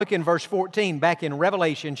look in verse 14 back in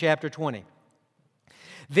Revelation chapter 20.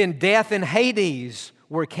 Then death and Hades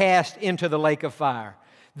were cast into the lake of fire.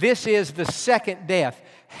 This is the second death.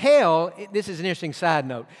 Hell, this is an interesting side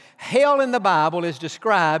note. Hell in the Bible is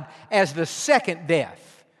described as the second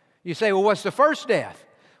death. You say, well, what's the first death?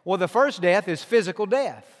 Well, the first death is physical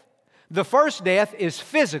death. The first death is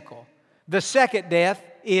physical. The second death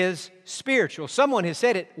is spiritual. Someone has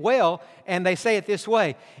said it well, and they say it this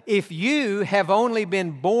way: if you have only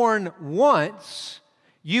been born once,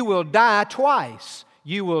 you will die twice.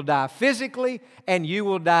 You will die physically and you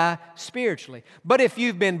will die spiritually. But if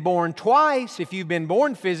you've been born twice, if you've been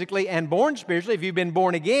born physically and born spiritually, if you've been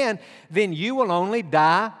born again, then you will only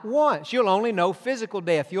die once. You'll only know physical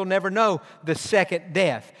death. You'll never know the second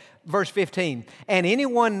death. Verse 15, and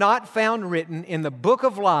anyone not found written in the book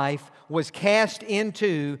of life was cast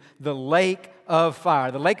into the lake of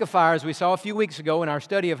fire. The lake of fire, as we saw a few weeks ago in our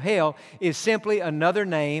study of hell, is simply another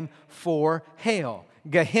name for hell.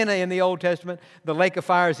 Gehenna in the Old Testament, the lake of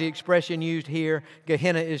fire is the expression used here.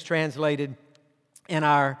 Gehenna is translated in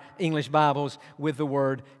our English Bibles with the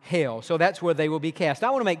word hell. So that's where they will be cast.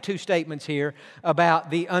 I want to make two statements here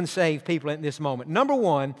about the unsaved people in this moment. Number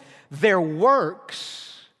one, their works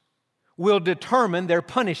will determine their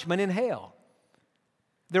punishment in hell.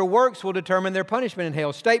 Their works will determine their punishment in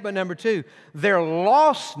hell. Statement number two, their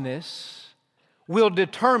lostness will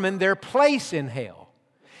determine their place in hell.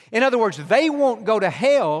 In other words, they won't go to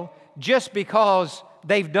hell just because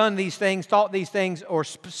they've done these things, thought these things, or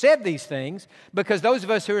said these things, because those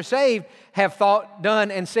of us who are saved have thought,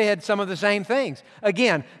 done, and said some of the same things.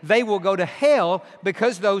 Again, they will go to hell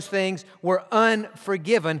because those things were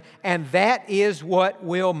unforgiven, and that is what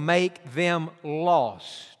will make them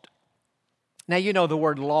lost. Now, you know the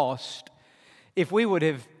word lost. Let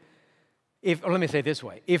me say it this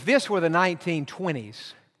way. If this were the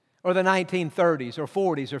 1920s, or the 1930s, or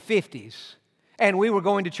 40s, or 50s, and we were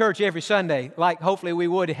going to church every Sunday, like hopefully we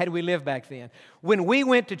would had we lived back then. When we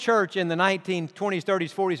went to church in the 1920s,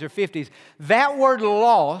 30s, 40s, or 50s, that word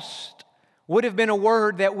lost would have been a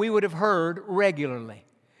word that we would have heard regularly.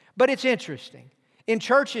 But it's interesting. In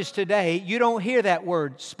churches today, you don't hear that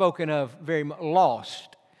word spoken of very much,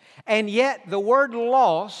 lost. And yet the word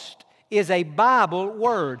lost is a Bible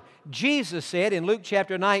word. Jesus said in Luke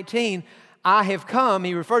chapter 19, I have come,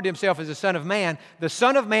 he referred to himself as the Son of Man. The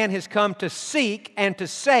Son of Man has come to seek and to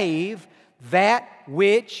save that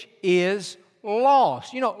which is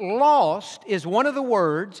lost. You know, lost is one of the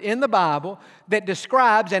words in the Bible that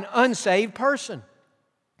describes an unsaved person.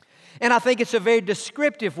 And I think it's a very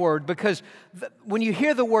descriptive word because when you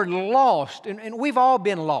hear the word lost, and we've all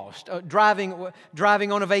been lost,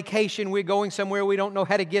 driving on a vacation, we're going somewhere, we don't know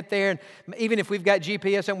how to get there, and even if we've got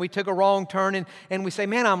GPS and we took a wrong turn and we say,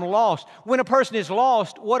 man, I'm lost. When a person is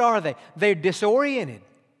lost, what are they? They're disoriented.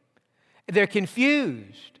 They're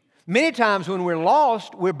confused. Many times when we're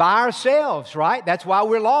lost, we're by ourselves, right? That's why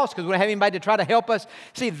we're lost, because we don't have anybody to try to help us.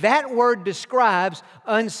 See, that word describes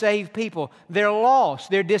unsaved people. They're lost,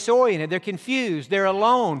 they're disoriented, they're confused, they're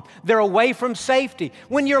alone, they're away from safety.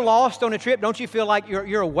 When you're lost on a trip, don't you feel like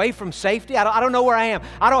you're away from safety? I don't know where I am.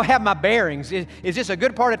 I don't have my bearings. Is this a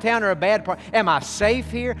good part of town or a bad part? Am I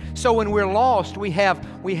safe here? So when we're lost, we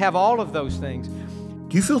have all of those things.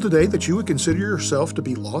 Do you feel today that you would consider yourself to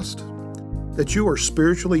be lost? That you are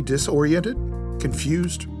spiritually disoriented,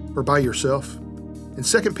 confused, or by yourself? In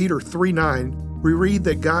 2 Peter 3:9, we read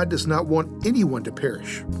that God does not want anyone to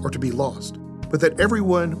perish or to be lost, but that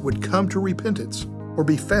everyone would come to repentance or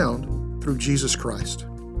be found through Jesus Christ.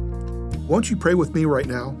 Won't you pray with me right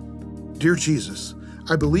now? Dear Jesus,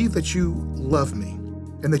 I believe that you love me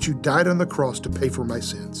and that you died on the cross to pay for my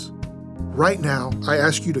sins. Right now, I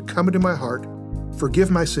ask you to come into my heart,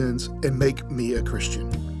 forgive my sins, and make me a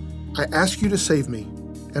Christian. I ask you to save me,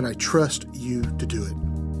 and I trust you to do it.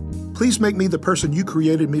 Please make me the person you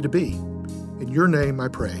created me to be. In your name I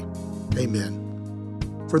pray. Amen.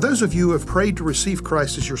 For those of you who have prayed to receive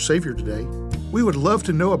Christ as your Savior today, we would love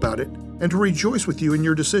to know about it and to rejoice with you in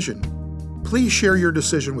your decision. Please share your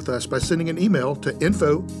decision with us by sending an email to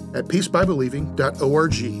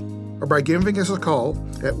info@peacebybelieving.org or by giving us a call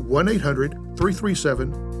at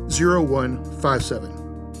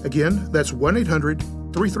 1-800-337-0157. Again, that's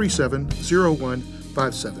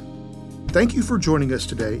 1-800-337-0157. Thank you for joining us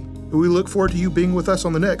today, and we look forward to you being with us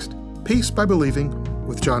on the next Peace by Believing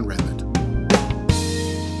with Jon Redmond.